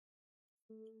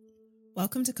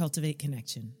Welcome to Cultivate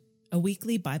Connection, a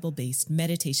weekly Bible-based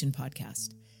meditation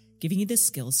podcast, giving you the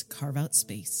skills to carve out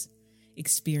space,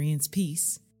 experience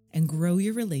peace, and grow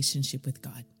your relationship with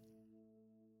God.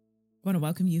 I want to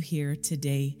welcome you here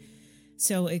today.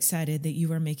 So excited that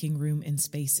you are making room and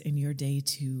space in your day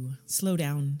to slow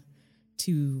down,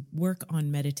 to work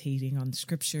on meditating on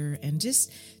Scripture, and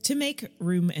just to make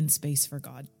room and space for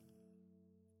God.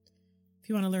 If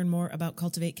you want to learn more about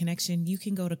Cultivate Connection, you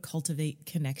can go to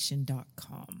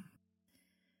cultivateconnection.com.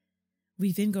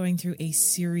 We've been going through a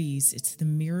series. It's the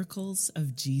Miracles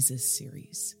of Jesus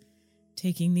series,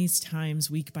 taking these times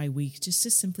week by week just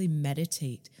to simply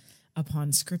meditate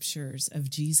upon scriptures of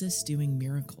Jesus doing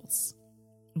miracles.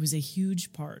 It was a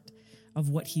huge part of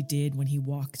what he did when he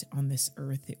walked on this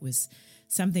earth. It was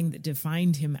something that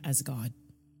defined him as God.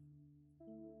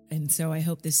 And so I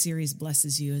hope this series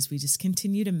blesses you as we just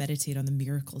continue to meditate on the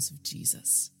miracles of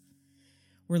Jesus.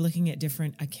 We're looking at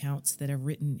different accounts that are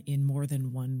written in more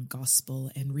than one gospel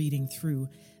and reading through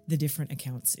the different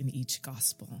accounts in each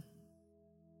gospel.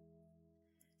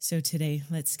 So today,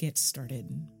 let's get started.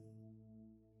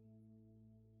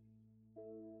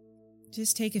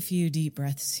 Just take a few deep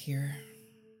breaths here.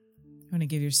 You want to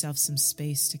give yourself some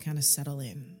space to kind of settle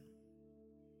in.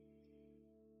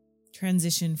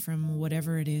 Transition from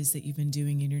whatever it is that you've been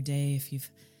doing in your day. If you've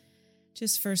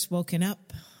just first woken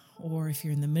up, or if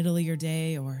you're in the middle of your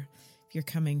day, or if you're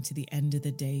coming to the end of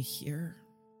the day here.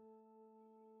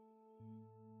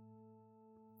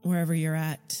 Wherever you're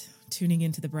at, tuning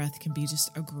into the breath can be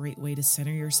just a great way to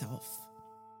center yourself,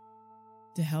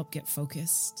 to help get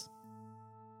focused,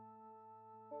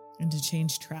 and to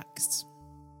change tracks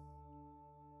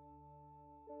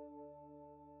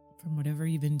from whatever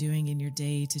you've been doing in your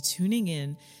day to tuning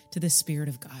in to the Spirit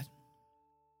of God.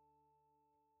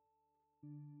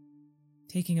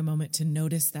 Taking a moment to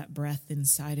notice that breath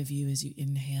inside of you as you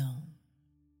inhale,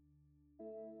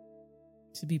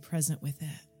 to be present with it.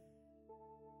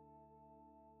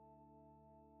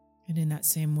 And in that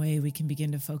same way, we can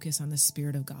begin to focus on the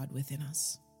Spirit of God within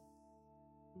us.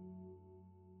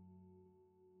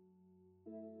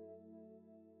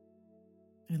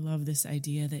 I love this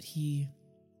idea that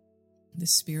the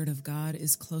Spirit of God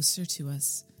is closer to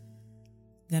us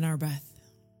than our breath.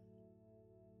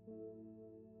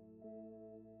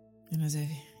 And as I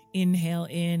inhale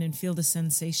in and feel the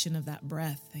sensation of that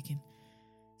breath, I can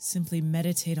simply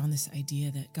meditate on this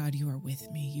idea that, God, you are with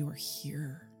me. You are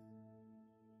here.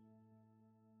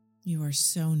 You are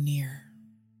so near.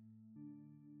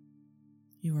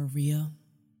 You are real.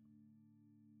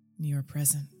 You are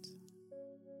present.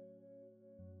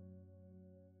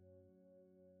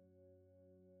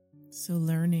 So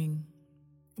learning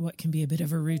what can be a bit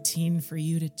of a routine for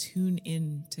you to tune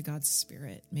in to God's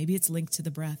Spirit. Maybe it's linked to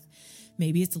the breath.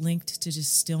 Maybe it's linked to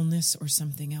just stillness or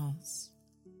something else.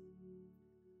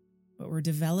 But we're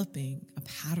developing a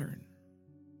pattern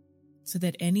so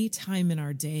that any time in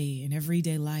our day, in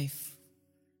everyday life,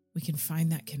 we can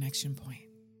find that connection point.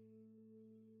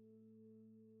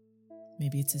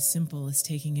 Maybe it's as simple as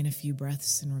taking in a few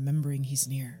breaths and remembering He's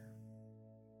near.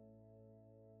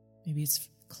 Maybe it's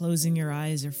closing your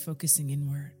eyes or focusing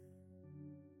inward.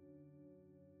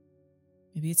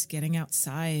 Maybe it's getting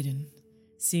outside and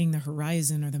seeing the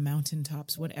horizon or the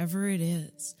mountaintops. Whatever it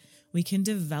is, we can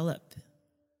develop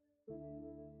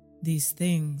these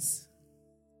things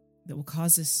that will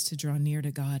cause us to draw near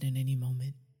to God in any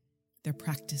moment. Their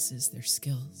practices, their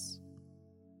skills.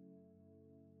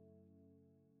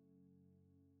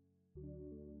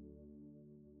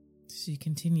 So you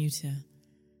continue to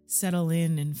settle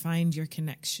in and find your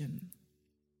connection.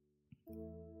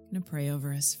 I'm going to pray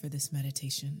over us for this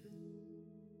meditation.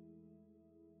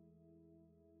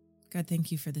 God,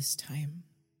 thank you for this time.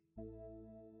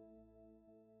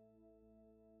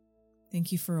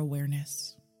 Thank you for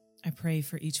awareness. I pray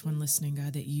for each one listening,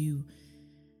 God, that you,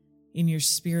 in your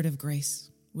Spirit of grace,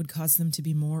 would cause them to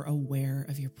be more aware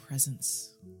of your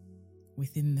presence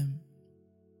within them.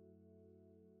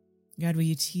 God, will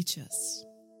you teach us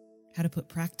how to put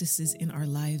practices in our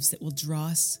lives that will draw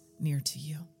us near to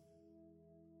you?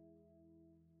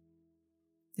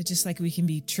 That just like we can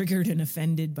be triggered and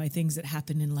offended by things that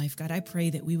happen in life, God, I pray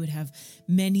that we would have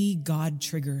many God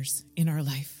triggers in our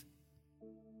life.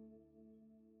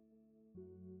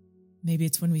 Maybe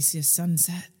it's when we see a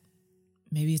sunset.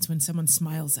 Maybe it's when someone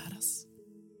smiles at us.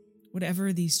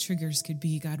 Whatever these triggers could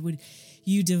be, God, would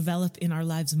you develop in our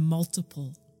lives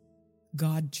multiple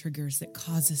God triggers that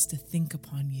cause us to think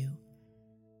upon you,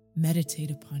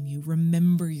 meditate upon you,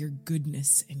 remember your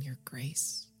goodness and your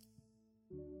grace.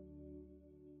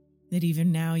 That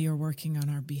even now you're working on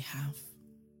our behalf.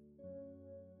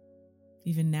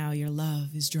 Even now, your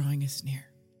love is drawing us near.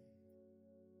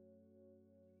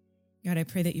 God, I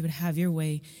pray that you would have your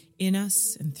way in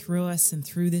us and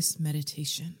through this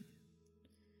meditation.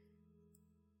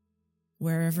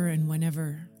 Wherever and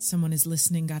whenever someone is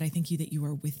listening, God, I thank you that you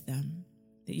are with them,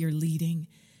 that you're leading,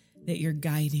 that you're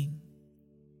guiding,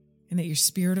 and that your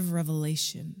spirit of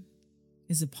revelation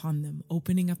is upon them,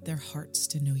 opening up their hearts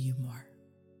to know you more.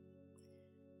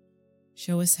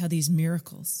 Show us how these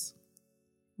miracles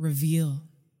reveal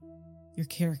your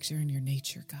character and your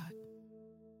nature, God.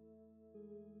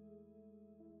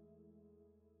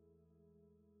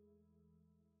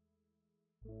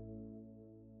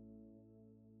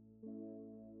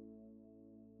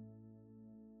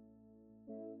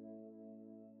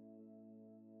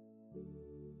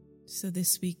 So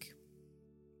this week,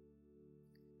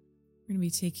 we're going to be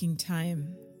taking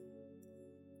time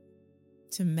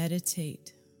to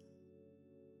meditate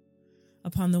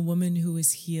upon the woman who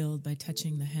was healed by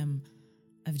touching the hem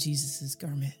of Jesus'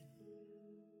 garment.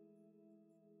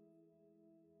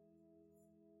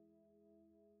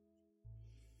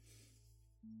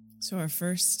 So our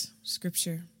first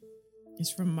scripture is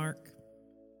from Mark,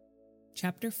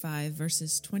 chapter 5,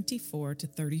 verses 24 to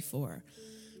 34.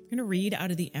 I'm going to read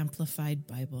out of the Amplified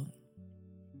Bible.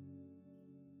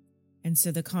 And so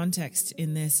the context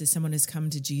in this is someone has come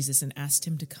to Jesus and asked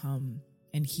him to come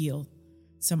and heal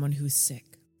someone who's sick.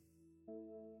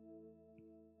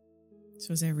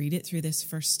 So as I read it through this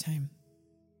first time,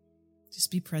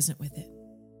 just be present with it.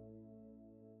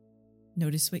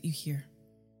 Notice what you hear.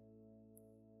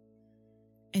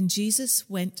 And Jesus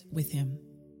went with him,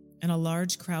 and a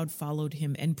large crowd followed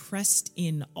him and pressed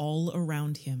in all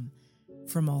around him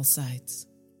from all sides.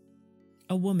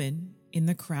 A woman in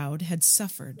the crowd had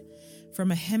suffered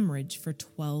from a hemorrhage for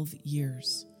 12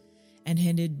 years and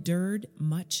had endured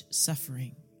much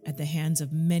suffering at the hands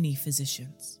of many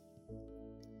physicians.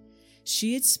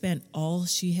 She had spent all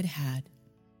she had had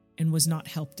and was not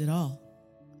helped at all,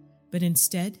 but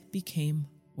instead became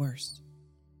worse.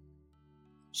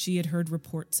 She had heard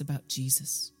reports about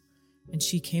Jesus, and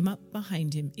she came up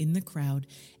behind him in the crowd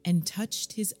and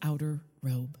touched his outer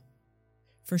robe.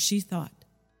 For she thought,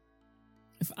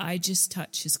 if I just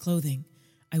touch his clothing,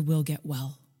 I will get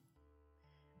well.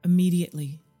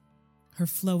 Immediately, her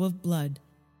flow of blood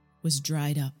was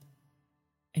dried up,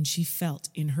 and she felt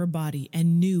in her body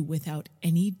and knew without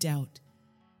any doubt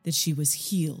that she was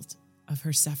healed of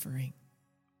her suffering.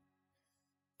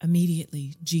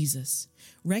 Immediately, Jesus,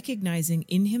 recognizing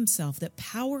in himself that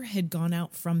power had gone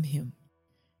out from him,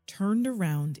 turned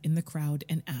around in the crowd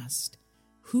and asked,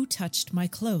 "Who touched my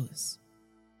clothes?"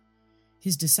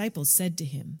 His disciples said to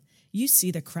him, "You see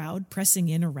the crowd pressing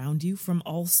in around you from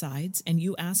all sides, and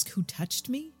you ask, 'Who touched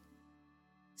me?'"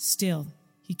 Still,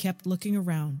 he kept looking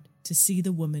around to see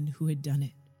the woman who had done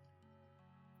it.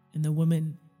 And the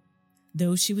woman,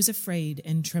 though she was afraid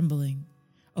and trembling,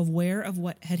 aware of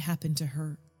what had happened to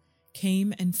her,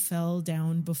 came and fell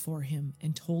down before him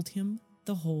and told him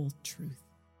the whole truth.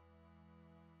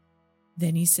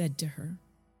 Then he said to her,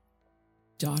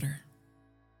 "Daughter,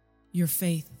 your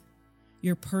faith,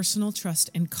 your personal trust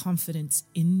and confidence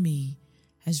in me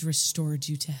has restored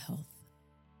you to health.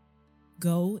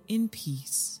 Go in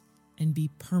peace and be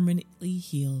permanently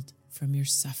healed from your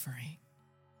suffering."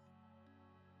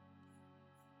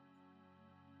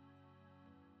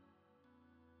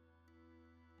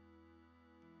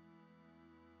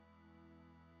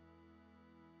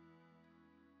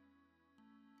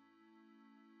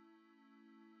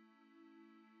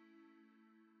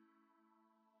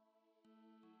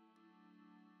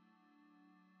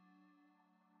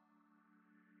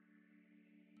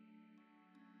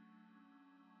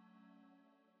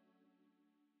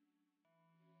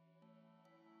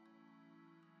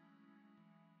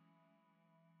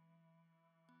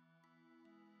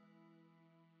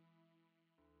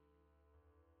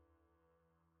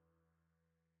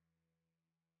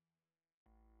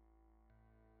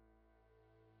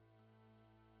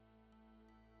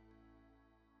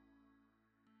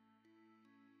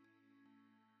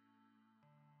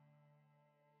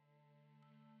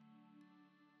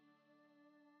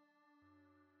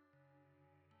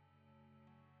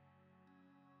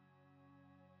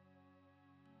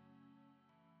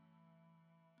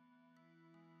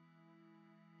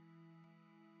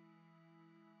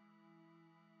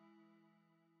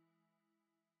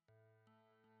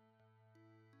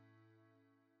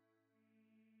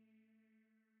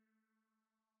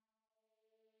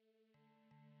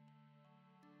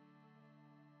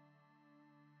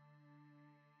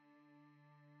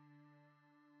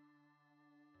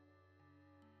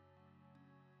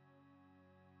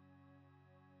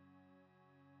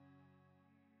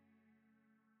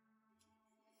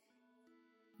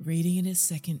 Reading it a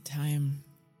second time.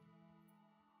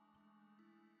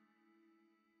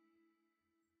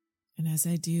 And as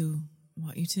I do, I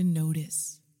want you to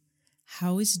notice,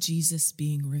 how is Jesus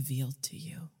being revealed to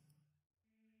you?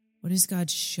 What is God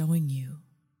showing you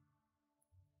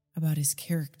about his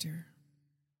character,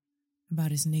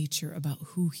 about his nature, about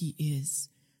who he is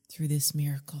through this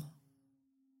miracle?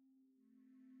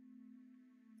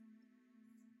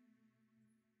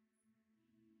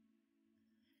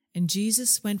 And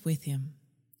Jesus went with him,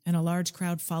 and a large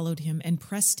crowd followed him and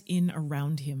pressed in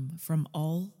around him from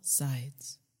all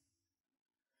sides.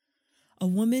 A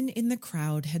woman in the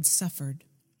crowd had suffered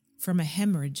from a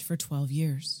hemorrhage for 12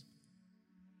 years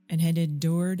and had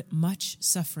endured much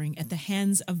suffering at the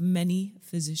hands of many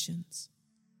physicians.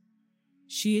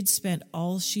 She had spent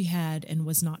all she had and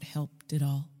was not helped at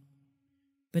all,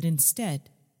 but instead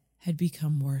had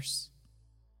become worse.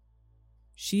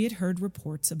 She had heard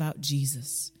reports about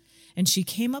Jesus, and she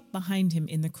came up behind him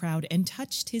in the crowd and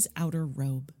touched his outer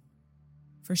robe.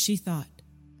 For she thought,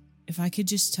 if I could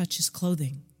just touch his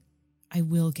clothing, I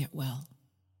will get well.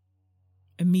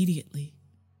 Immediately,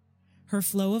 her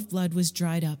flow of blood was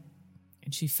dried up,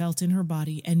 and she felt in her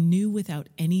body and knew without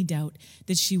any doubt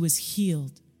that she was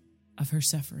healed of her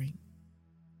suffering.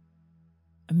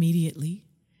 Immediately,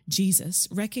 Jesus,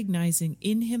 recognizing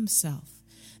in himself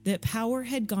that power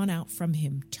had gone out from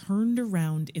him, turned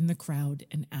around in the crowd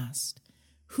and asked,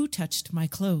 "Who touched my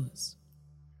clothes?"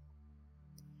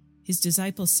 His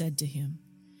disciples said to him,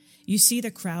 "You see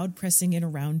the crowd pressing in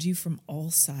around you from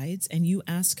all sides, and you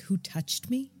ask, 'Who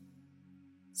touched me?'"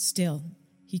 Still,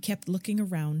 he kept looking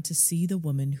around to see the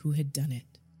woman who had done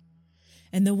it.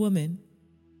 And the woman,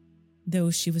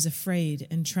 though she was afraid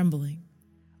and trembling,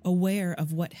 aware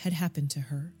of what had happened to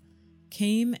her,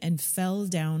 came and fell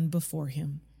down before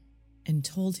him and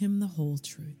told him the whole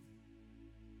truth.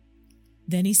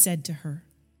 Then he said to her,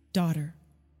 "Daughter,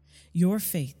 your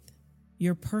faith,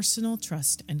 your personal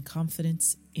trust and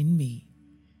confidence in me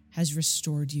has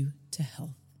restored you to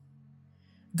health.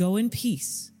 Go in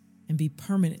peace and be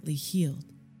permanently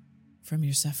healed from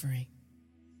your suffering."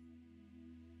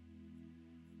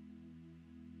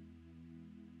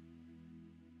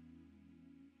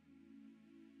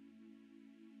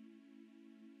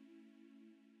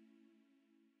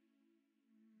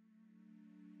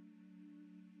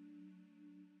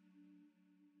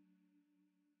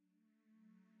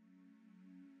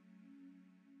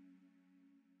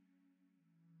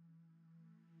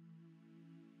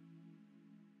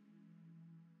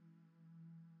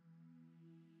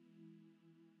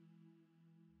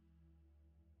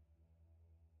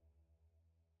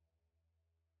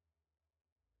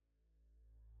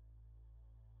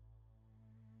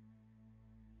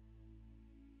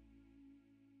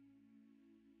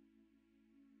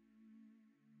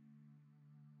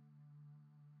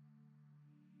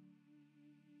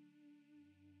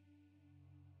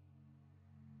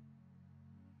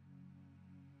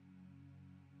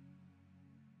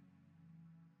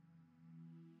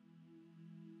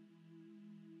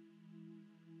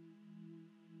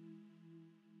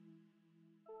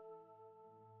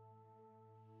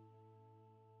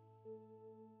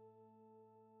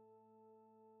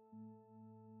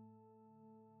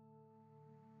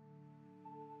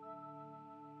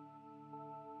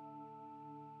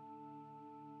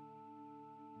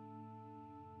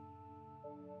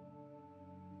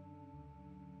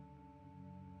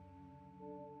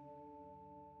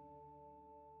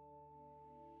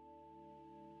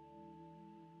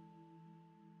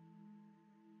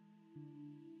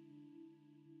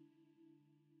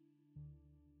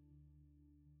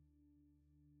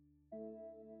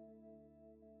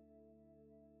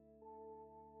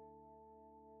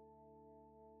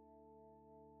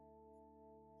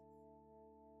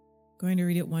 Going to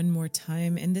read it one more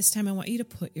time, and this time I want you to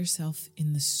put yourself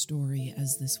in the story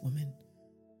as this woman.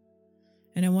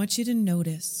 And I want you to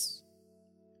notice,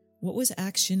 what was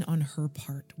action on her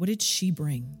part? What did she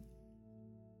bring?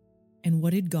 And what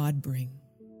did God bring?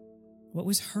 What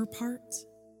was her part?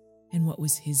 And what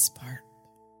was his part?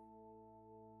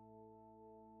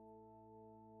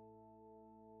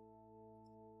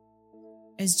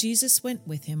 As Jesus went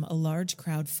with him, a large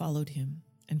crowd followed him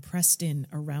and pressed in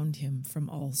around him from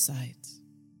all sides.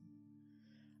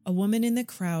 A woman in the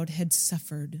crowd had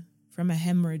suffered from a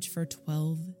hemorrhage for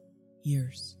 12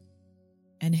 years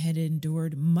and had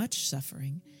endured much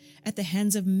suffering at the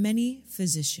hands of many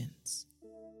physicians.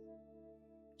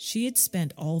 She had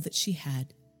spent all that she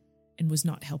had and was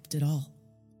not helped at all,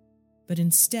 but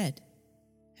instead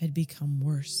had become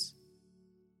worse.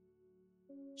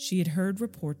 She had heard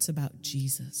reports about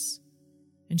Jesus,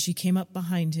 and she came up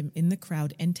behind him in the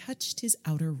crowd and touched his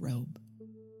outer robe.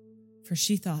 for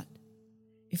she thought,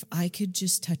 "If I could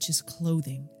just touch his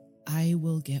clothing, I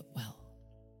will get well."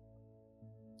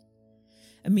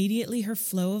 Immediately her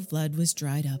flow of blood was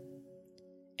dried up,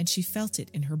 and she felt it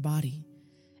in her body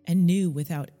and knew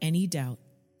without any doubt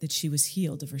that she was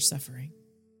healed of her suffering.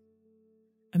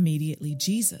 Immediately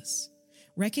Jesus,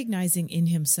 recognizing in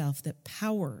himself that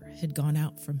power had gone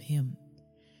out from him,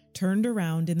 turned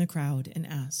around in the crowd and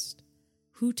asked,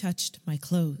 "Who touched my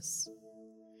clothes?"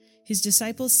 His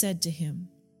disciples said to him,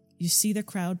 "You see the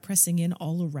crowd pressing in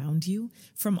all around you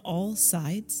from all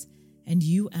sides, and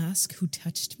you ask, 'Who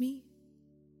touched me?'"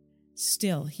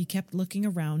 Still, he kept looking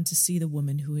around to see the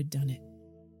woman who had done it.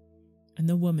 And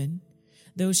the woman,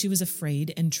 though she was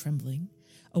afraid and trembling,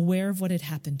 aware of what had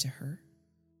happened to her,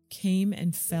 came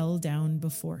and fell down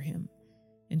before him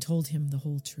and told him the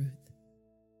whole truth.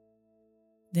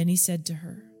 Then he said to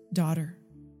her, "Daughter,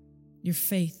 your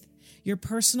faith, your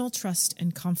personal trust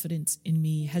and confidence in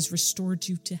me has restored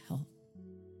you to health.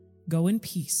 Go in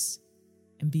peace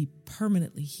and be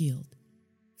permanently healed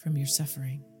from your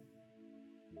suffering."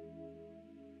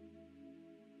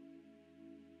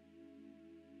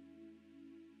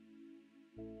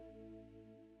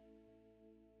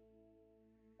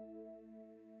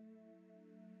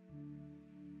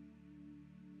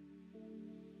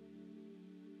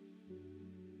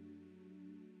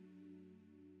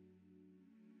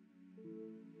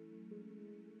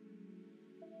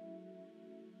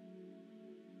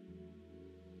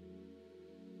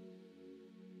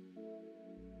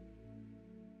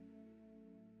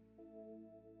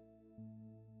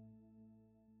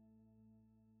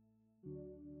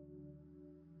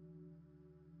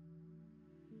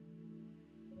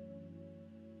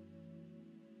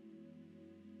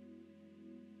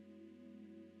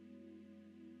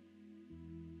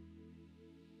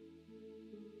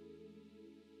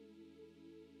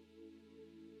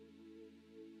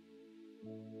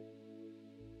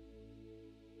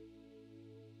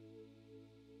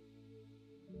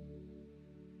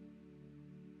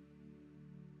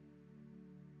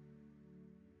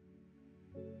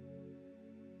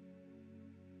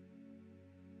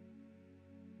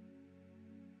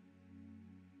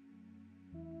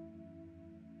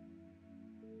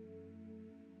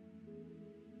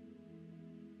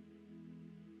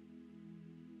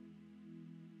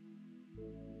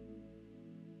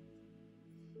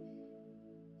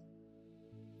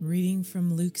 Reading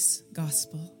from Luke's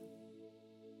Gospel,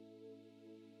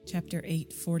 chapter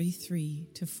 8, 43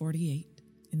 to 48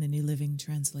 in the New Living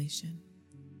Translation.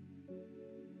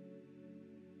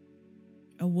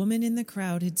 A woman in the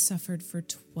crowd had suffered for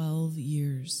 12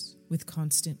 years with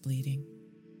constant bleeding,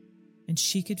 and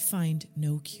she could find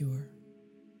no cure.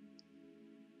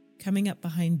 Coming up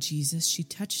behind Jesus, she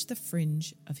touched the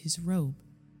fringe of his robe.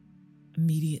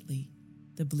 Immediately,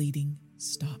 the bleeding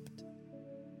stopped.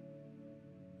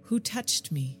 "Who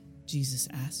touched me?" Jesus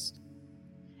asked.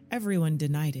 Everyone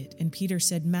denied it, and Peter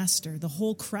said, "Master, the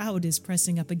whole crowd is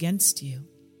pressing up against you."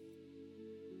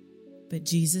 But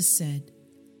Jesus said,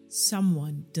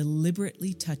 "Someone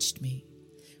deliberately touched me,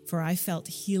 for I felt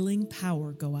healing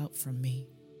power go out from me."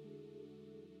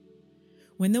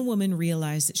 When the woman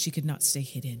realized that she could not stay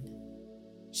hidden,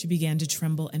 she began to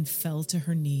tremble and fell to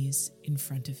her knees in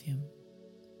front of him.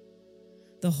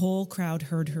 The whole crowd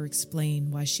heard her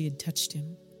explain why she had touched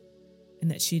him and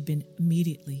that she had been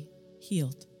immediately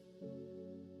healed.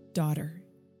 "Daughter,"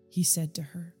 he said to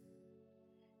her,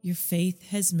 "your faith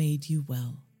has made you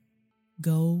well.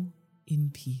 Go in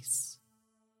peace."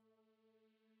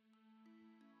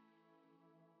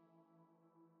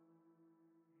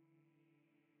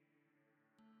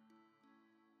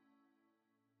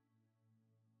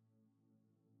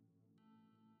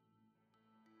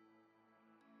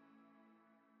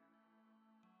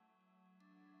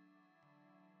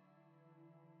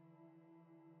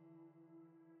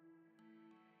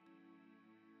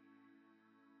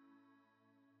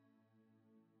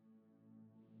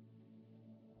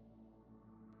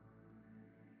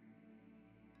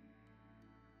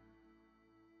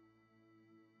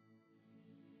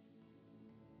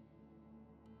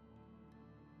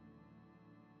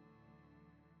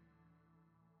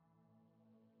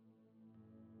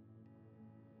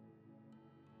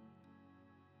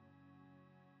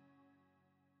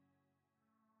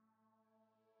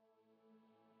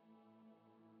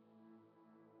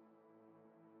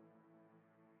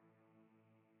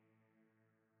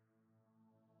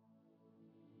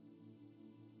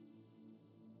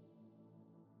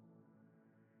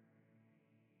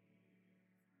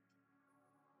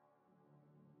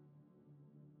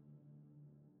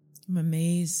 I'm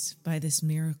amazed by this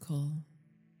miracle.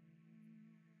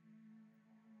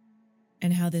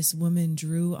 and how this woman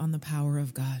drew on the power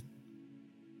of God.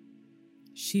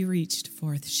 She reached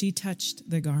forth, she touched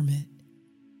the garment.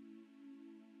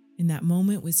 In that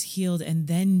moment was healed, and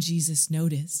then Jesus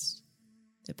noticed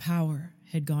that power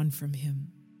had gone from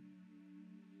him.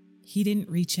 He didn't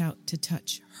reach out to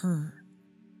touch her.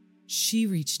 She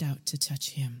reached out to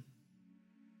touch him.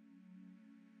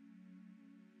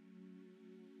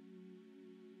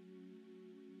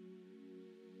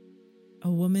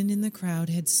 A woman in the crowd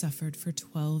had suffered for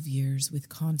 12 years with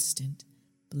constant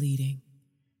bleeding,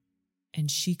 and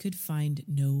she could find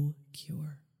no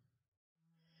cure.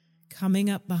 Coming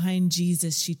up behind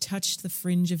Jesus, she touched the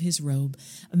fringe of his robe.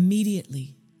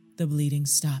 Immediately, the bleeding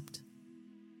stopped.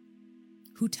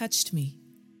 "Who touched me?"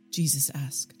 Jesus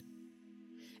asked.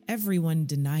 Everyone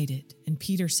denied it, and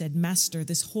Peter said, "Master,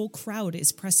 this whole crowd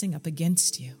is pressing up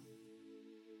against you."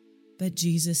 But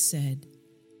Jesus said,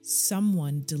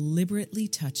 "Someone deliberately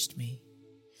touched me,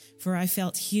 for I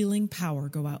felt healing power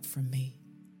go out from me."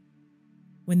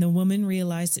 When the woman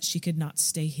realized that she could not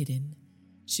stay hidden,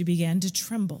 she began to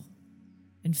tremble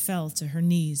and fell to her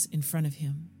knees in front of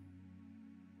him.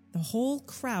 The whole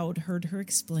crowd heard her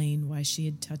explain why she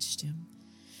had touched him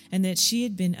and that she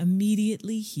had been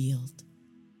immediately healed.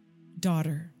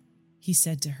 "Daughter," he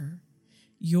said to her,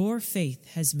 "your faith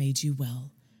has made you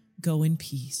well. Go in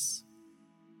peace."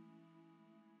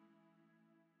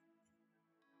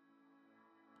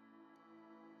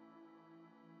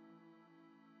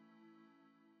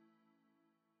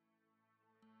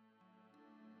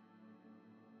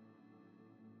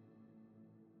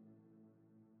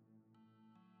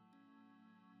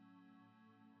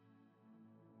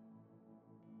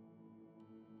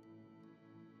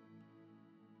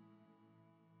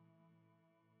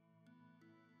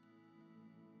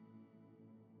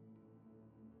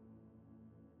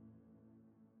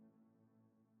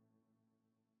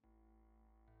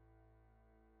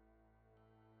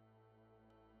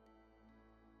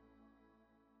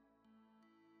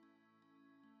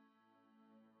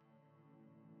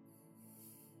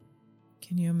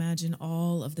 Can you imagine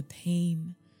all of the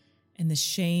pain and the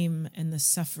shame and the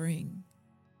suffering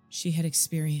she had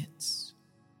experienced?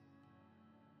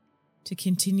 To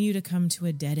continue to come to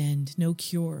a dead end, no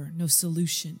cure, no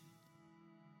solution.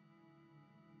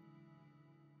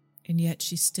 And yet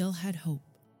she still had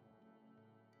hope.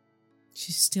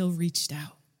 She still reached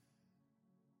out.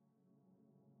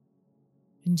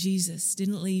 And Jesus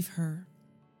didn't leave her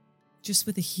just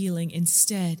with a healing.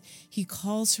 Instead, he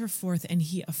calls her forth and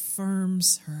he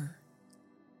affirms her.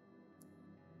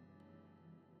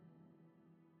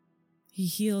 He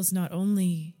heals not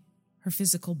only her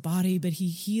physical body, but he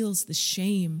heals the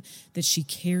shame that she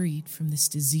carried from this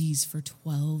disease for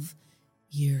 12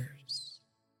 years.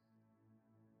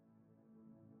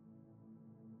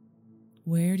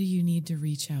 Where do you need to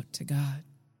reach out to God?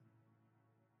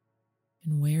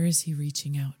 And where is he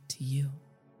reaching out to you?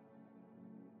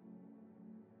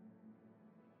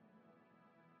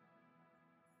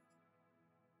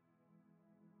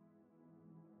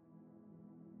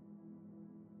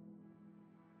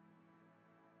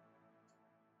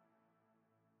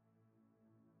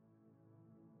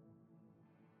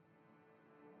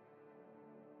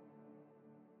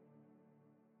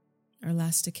 Our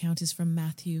last account is from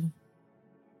Matthew,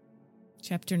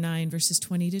 chapter 9, verses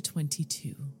 20 to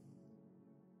 22.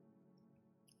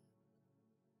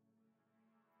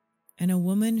 And a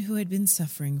woman who had been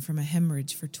suffering from a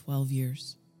hemorrhage for 12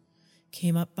 years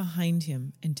came up behind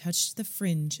him and touched the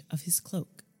fringe of his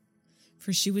cloak.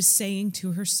 For she was saying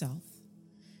to herself,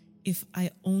 "If I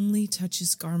only touch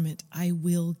his garment, I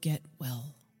will get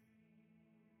well."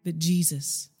 But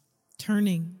Jesus,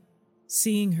 turning,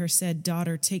 seeing her, said,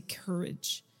 "Daughter, take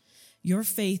courage. Your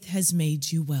faith has made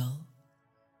you well."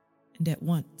 And at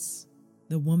once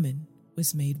the woman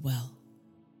was made well.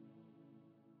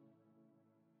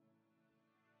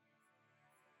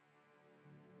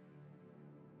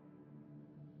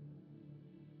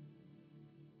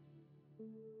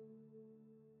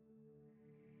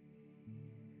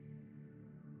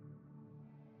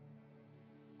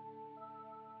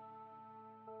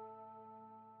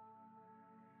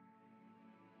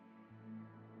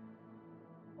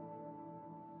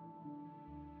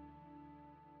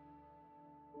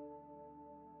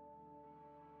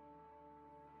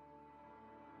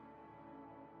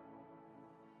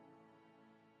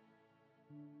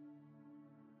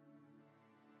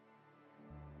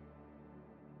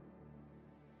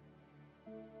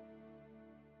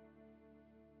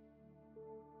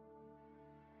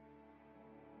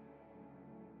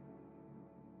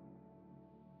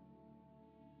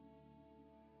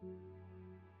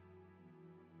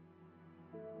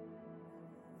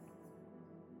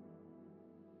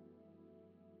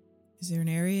 Is there an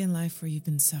area in life where you've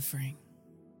been suffering?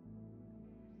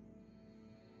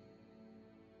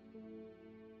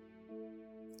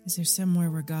 Is there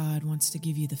somewhere where God wants to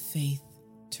give you the faith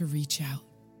to reach out?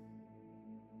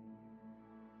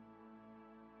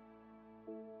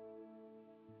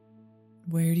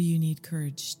 Where do you need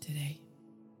courage today?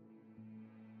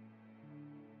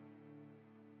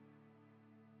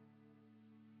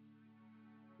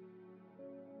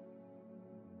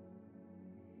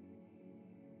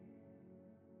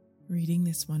 Reading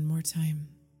this one more time.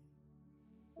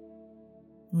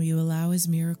 Will you allow His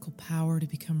miracle power to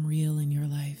become real in your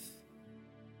life?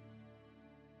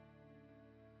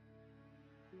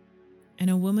 And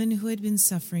a woman who had been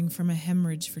suffering from a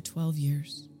hemorrhage for 12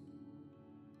 years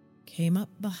came up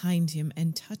behind him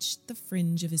and touched the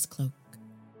fringe of his cloak.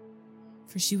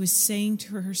 For she was saying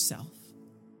to herself,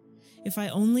 "If I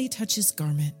only touch his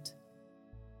garment,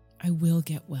 I will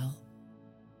get well."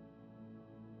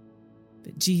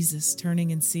 But Jesus,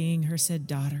 turning and seeing her, said,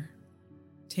 "Daughter,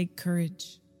 take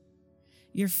courage.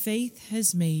 Your faith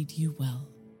has made you well."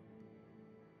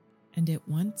 And at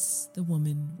once the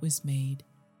woman was made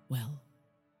well.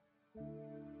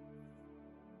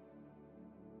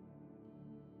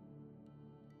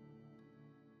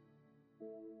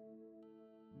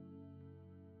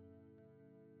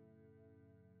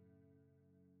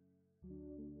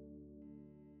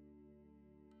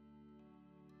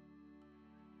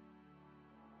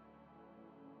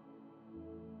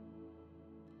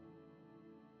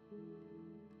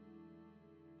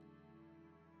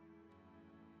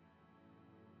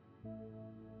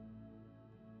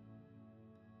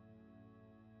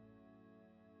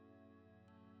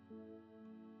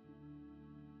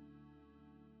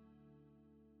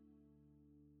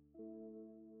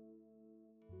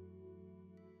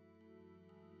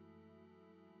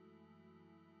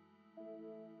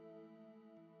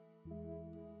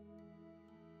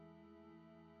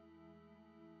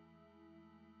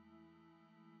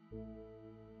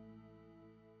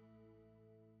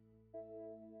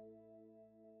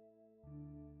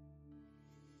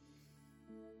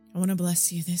 I want to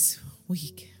bless you this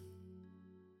week.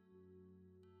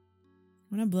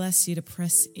 I want to bless you to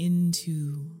press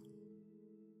into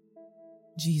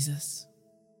Jesus,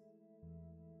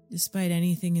 despite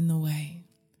anything in the way.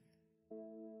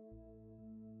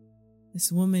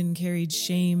 This woman carried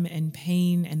shame and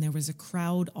pain, and there was a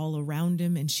crowd all around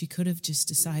him, and she could have just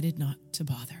decided not to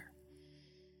bother.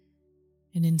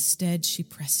 And instead, she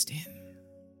pressed in.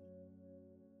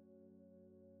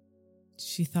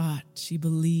 She thought, she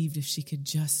believed if she could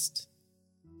just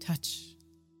touch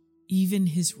even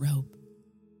his robe.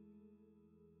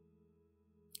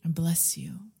 I bless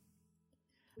you.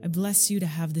 I bless you to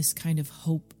have this kind of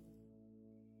hope,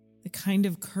 the kind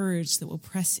of courage that will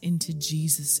press into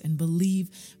Jesus and believe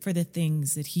for the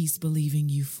things that He's believing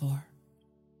you for.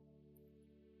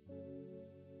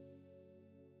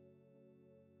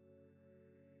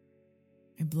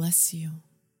 I bless you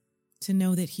to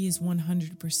know that He is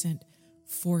 100%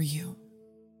 for you.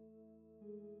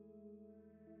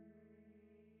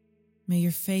 May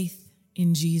your faith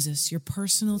in Jesus, your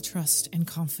personal trust and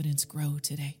confidence grow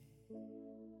today.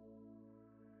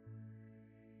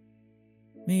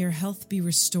 May your health be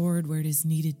restored where it is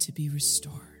needed to be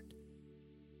restored.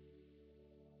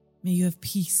 May you have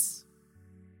peace.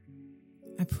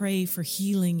 I pray for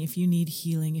healing if you need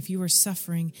healing. If you are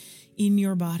suffering in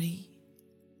your body,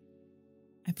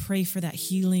 I pray for that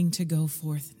healing to go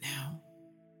forth now.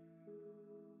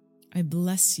 I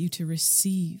bless you to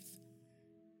receive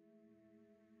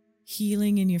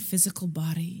healing in your physical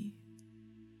body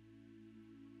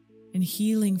and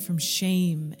healing from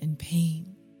shame and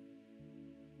pain.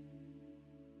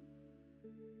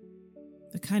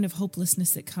 The kind of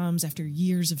hopelessness that comes after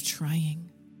years of trying.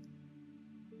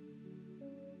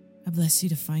 I bless you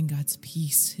to find God's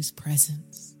peace, His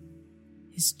presence,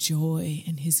 His joy,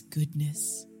 and His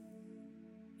goodness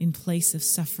in place of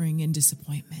suffering and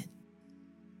disappointment.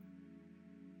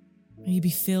 May you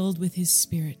be filled with His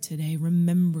Spirit today,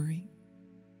 remembering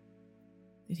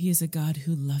that He is a God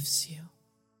who loves you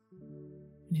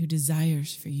and who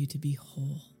desires for you to be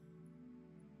whole.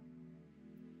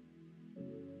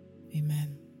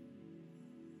 Amen.